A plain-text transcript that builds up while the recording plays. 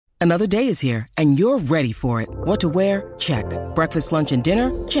Another day is here, and you're ready for it. What to wear? Check. Breakfast, lunch, and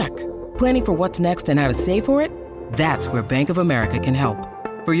dinner? Check. Planning for what's next and how to save for it? That's where Bank of America can help.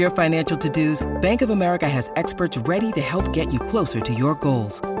 For your financial to-dos, Bank of America has experts ready to help get you closer to your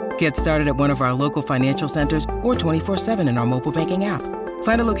goals. Get started at one of our local financial centers or 24/7 in our mobile banking app.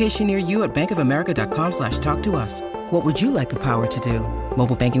 Find a location near you at bankofamerica.com/talktous. What would you like the power to do?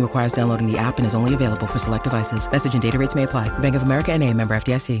 Mobile banking requires downloading the app and is only available for select devices. Message and data rates may apply. Bank of America N.A., member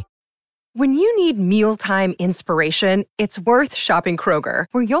FDIC. When you need mealtime inspiration, it's worth shopping Kroger,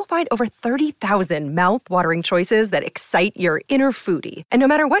 where you'll find over 30,000 mouth-watering choices that excite your inner foodie. And no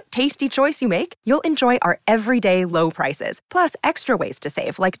matter what tasty choice you make, you'll enjoy our everyday low prices, plus extra ways to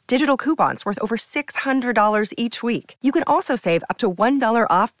save, like digital coupons worth over $600 each week. You can also save up to $1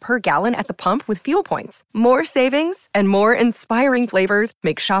 off per gallon at the pump with fuel points. More savings and more inspiring flavors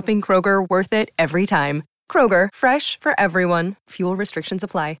make shopping Kroger worth it every time. Kroger, fresh for everyone. Fuel restrictions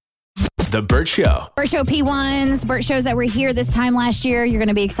apply. The Burt Show. Burt Show P1s, Burt shows that were here this time last year. You're going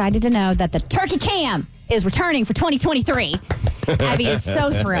to be excited to know that the Turkey Cam is returning for 2023. Abby is so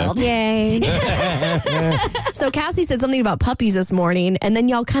thrilled. Yay. So Cassie said something about puppies this morning, and then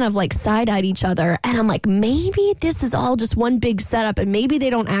y'all kind of like side-eyed each other. And I'm like, maybe this is all just one big setup, and maybe they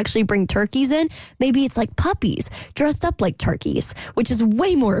don't actually bring turkeys in. Maybe it's like puppies dressed up like turkeys, which is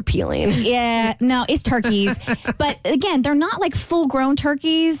way more appealing. Yeah, no, it's turkeys. But again, they're not like full-grown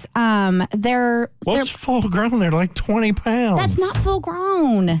turkeys. They're full grown? They're like 20 pounds. That's not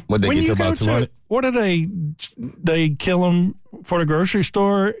full-grown. What, they get to about 200? What do they kill them for the grocery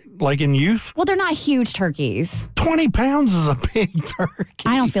store, like in youth? Well, they're not huge turkeys. 20 pounds is a big turkey.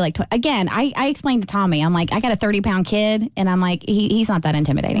 I don't feel like... Again, I explained to Tommy, I'm like, I got a 30-pound kid, and I'm like, he's not that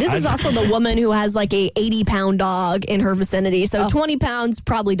intimidating. This is also the woman who has like a 80-pound dog in her vicinity, so 20 pounds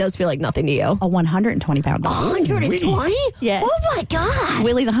probably does feel like nothing to you. A 120-pound dog. 120? Yeah. Oh, my God.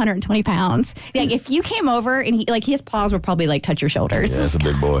 Willie's 120 pounds. Like, if you came over, and his paws would probably, like, touch your shoulders. Yeah, that's a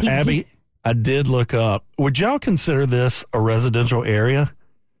big boy. Abby, I did look up. Would y'all consider this a residential area?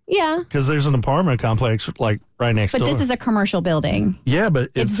 Yeah. Because there's an apartment complex like right next door. But this is a commercial building. Yeah, but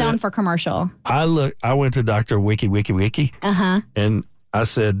it's zoned for commercial. I went to Dr. Wiki. And I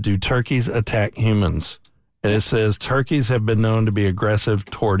said, do turkeys attack humans? And it says turkeys have been known to be aggressive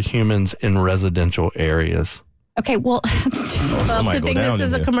toward humans in residential areas. Okay, well, good thing this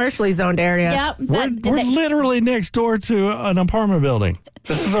is a commercially zoned area. Yep. We're literally next door to an apartment building.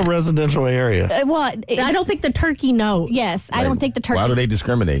 This is a residential area. Well, I don't think the turkey knows. Yes, I don't think the turkey. Why do they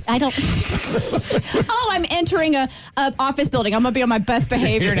discriminate? I don't. I'm entering a office building. I'm going to be on my best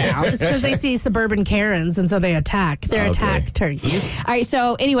behavior now. It's because they see suburban Karens, and so they attack. They attack turkeys. All right,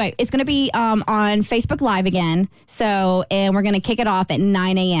 so anyway, it's going to be on Facebook Live again. So, and we're going to kick it off at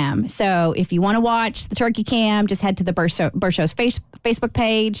 9 a.m. So if you want to watch the Turkey Cam, just head to the Burt Show's Facebook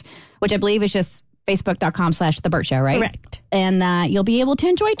page, which I believe is just facebook.com/The Burt Show, right? Correct. And you'll be able to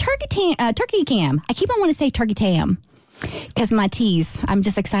enjoy Turkey Cam. I keep on wanting to say Turkey Tam because my tease. I'm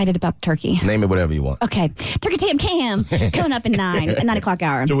just excited about the turkey. Name it whatever you want. Okay. Turkey Tam Cam coming up at 9 o'clock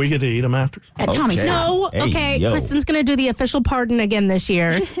hour. Do we get to eat them after? Tommy's Okay. No, Hey, okay. yo. Kristen's going to do the official pardon again this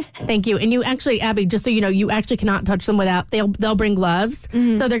year. Thank you. And you actually, Abby, just so you know, you actually cannot touch them without, they'll bring gloves.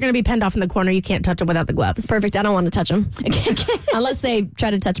 So they're going to be penned off in the corner. You can't touch them without the gloves. Perfect. I don't want to touch them. Unless they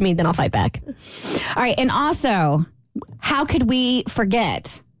try to touch me, then I'll fight back. All right. And also, how could we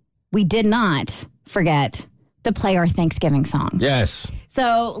forget? We did not forget to play our Thanksgiving song. Yes.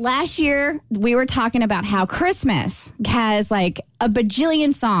 So last year, we were talking about how Christmas has like a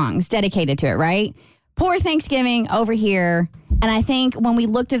bajillion songs dedicated to it, right? Poor Thanksgiving over here. And I think when we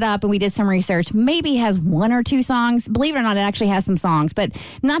looked it up and we did some research, maybe has one or two songs. Believe it or not, it actually has some songs, but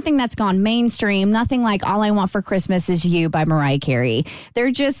nothing that's gone mainstream, nothing like All I Want for Christmas Is You by Mariah Carey.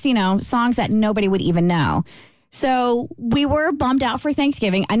 They're just, songs that nobody would even know. So we were bummed out for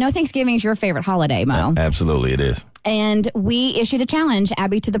Thanksgiving. I know Thanksgiving is your favorite holiday, Mo. Absolutely, it is. And we issued a challenge,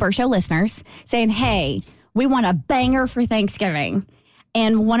 Abby, to the Burt Show listeners, saying, hey, we want a banger for Thanksgiving.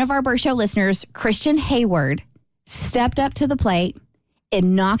 And one of our Burt Show listeners, Christian Hayward, stepped up to the plate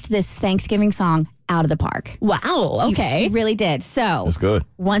and knocked this Thanksgiving song out of the park. Wow. Okay. He really did. So, That's good.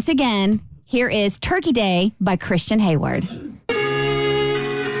 Once again, here is Turkey Day by Christian Hayward.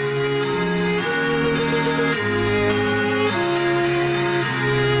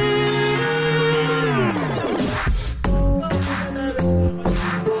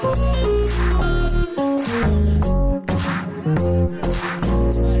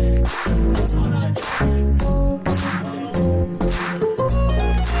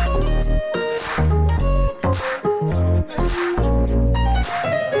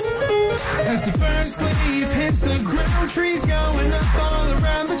 Trees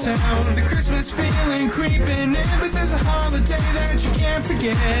town. The Christmas feeling creeping in, but there's a holiday that you can't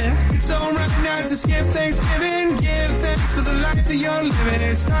forget. It's alright not to skip Thanksgiving. Give thanks for the life that you're living.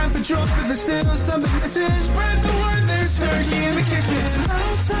 It's time for joy, but there's still something missing. Spread the word, there's turkey in the kitchen. It's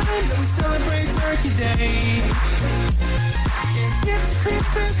about time that we celebrate Turkey Day. Can't skip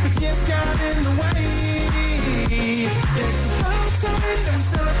Christmas, but gifts got in the way. It's about time that we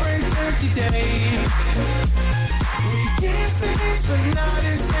celebrate Turkey Day. We give thanks, but not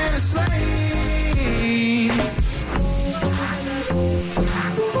in Santa's sleigh.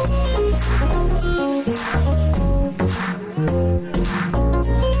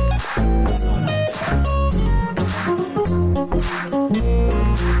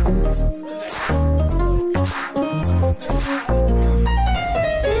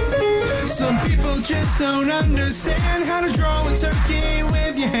 Some people just don't understand how to draw a turkey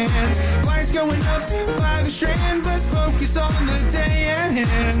with your hand. Lights going up by the strand. Let's focus on the day at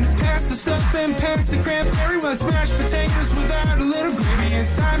hand. Pass the stuff and pass the cranberry. Let's mashed potatoes without a little gravy.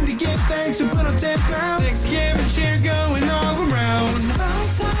 It's time to give thanks and put on 10 pounds. Thanksgiving cheer going all around. About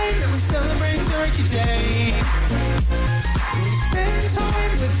time that we celebrate Turkey Day. We spend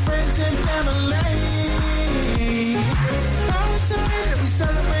time with friends and family. About time that we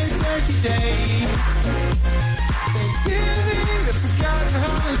celebrate Turkey Day. Thanksgiving, the forgotten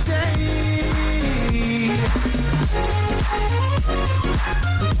holiday.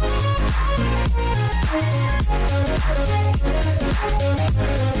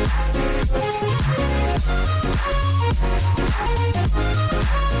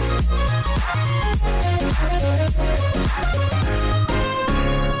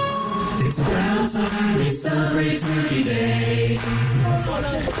 It's about time we celebrate Turkey Day.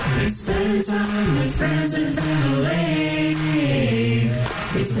 We spend time with friends and family.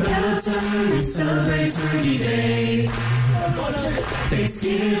 It's about time we celebrate Turkey Day.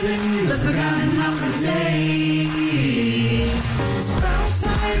 Thanksgiving, the forgotten holiday. It's about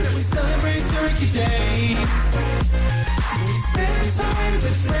time that we celebrate Turkey Day. We spend time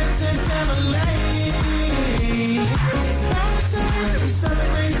with friends and family. It's about time that we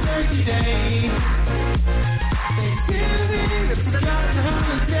celebrate Turkey Day. Thanksgiving, the forgotten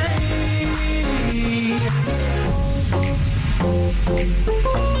holiday.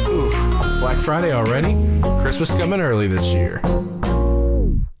 Black Friday already? Christmas coming early this year.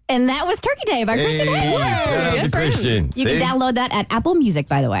 And that was Turkey Day by Christian Edwards. Shout out to Christian. You can download that at Apple Music,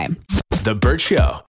 by the way. The Burt Show.